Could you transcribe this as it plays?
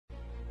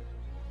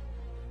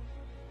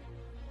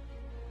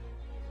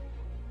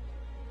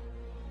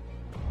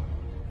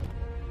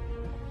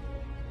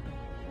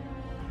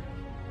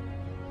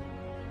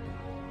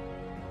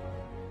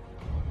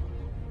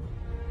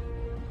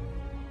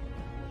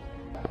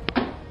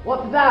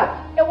What's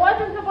that? It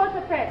wasn't supposed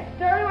to print.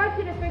 Sir wants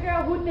you to figure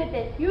out who did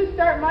this. You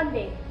start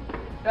Monday.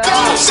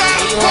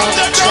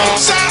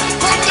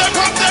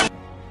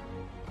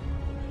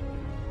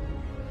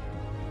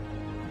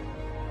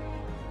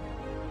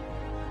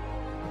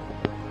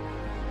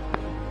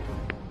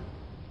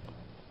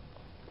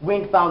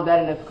 Wink found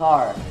dead in his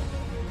car.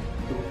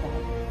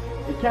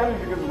 It can't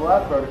be because of the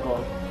last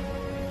article.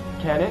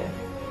 Can it?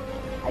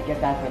 I guess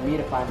that's for me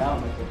to find out,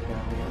 Mr.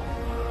 Stanley.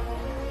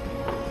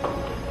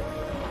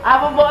 I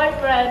have a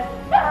boyfriend!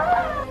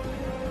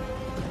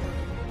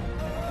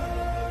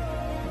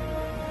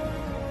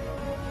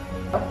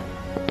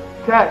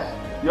 Tess,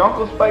 your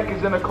Uncle Spike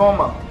is in a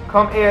coma.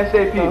 Come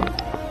ASAP.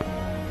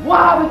 What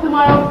happened to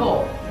my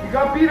uncle? He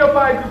got beat up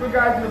by a group of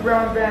guys in a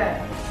brown van.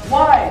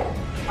 Why?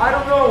 I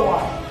don't know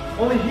why.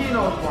 Only he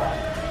knows why.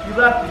 He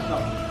left me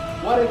something.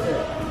 What is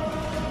it?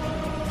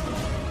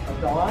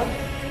 A dog?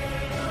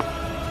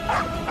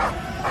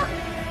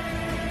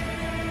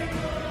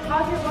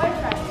 How's your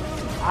boyfriend?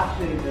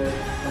 Actually, there's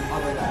some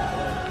other guy.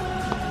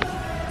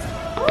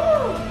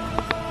 Woo!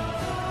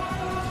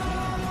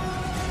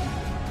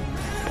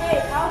 Hey,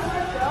 how's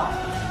your girl?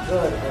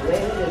 Good. The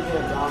lady is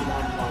here brown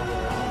man following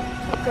around.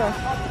 Okay.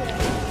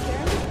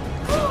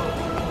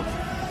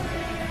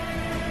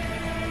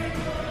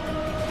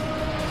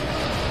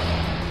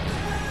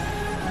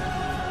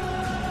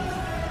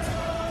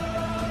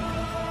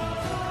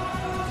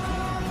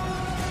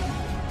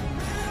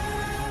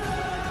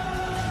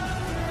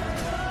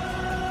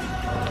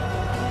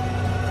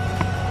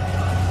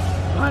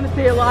 Trying to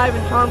stay alive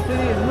in Tom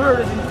City is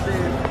murder these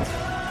days.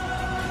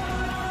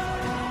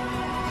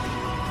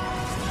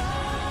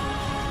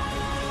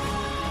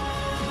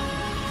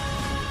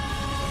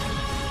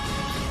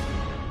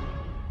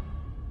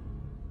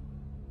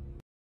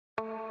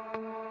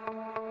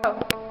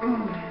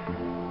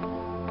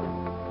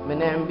 My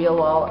name is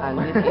Bilal and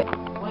this is...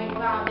 Wink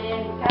found in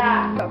his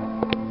car.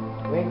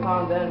 Wink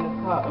found dead in his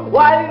car.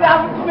 Why did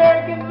African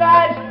Americans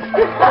match?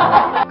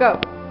 Go.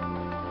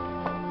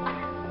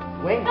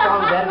 Wink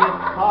found dead in his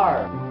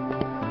car.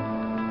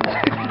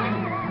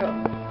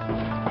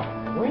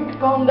 Wink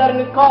found dead in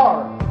his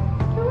car.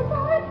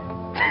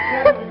 It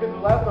can't be because of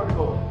the last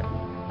article.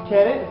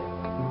 Can it?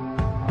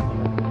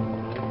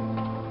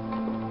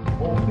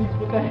 Oh, please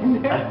put that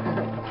in there.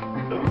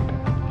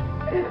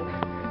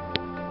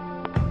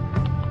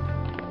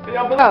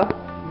 Yeah, but Go.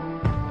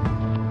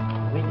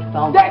 Wink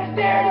found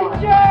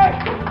Dexterity check!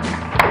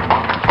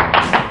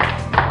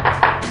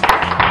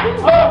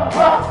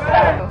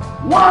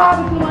 What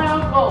happened to my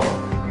uncle?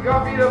 he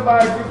got beat up by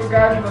a group of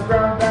guys in a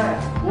brown van.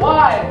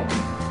 Why?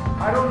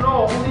 I don't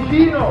know. Only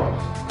he knows.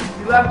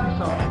 He left me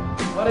something.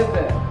 What is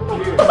it?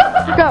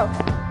 Go.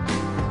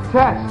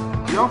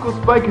 Tess, your Uncle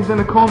Spike is in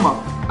a coma.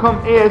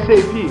 Come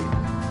ASAP.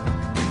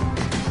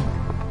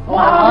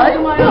 What happened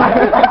to my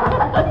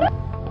uncle?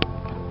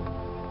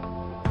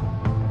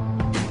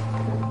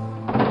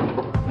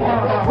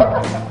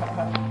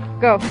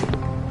 Go.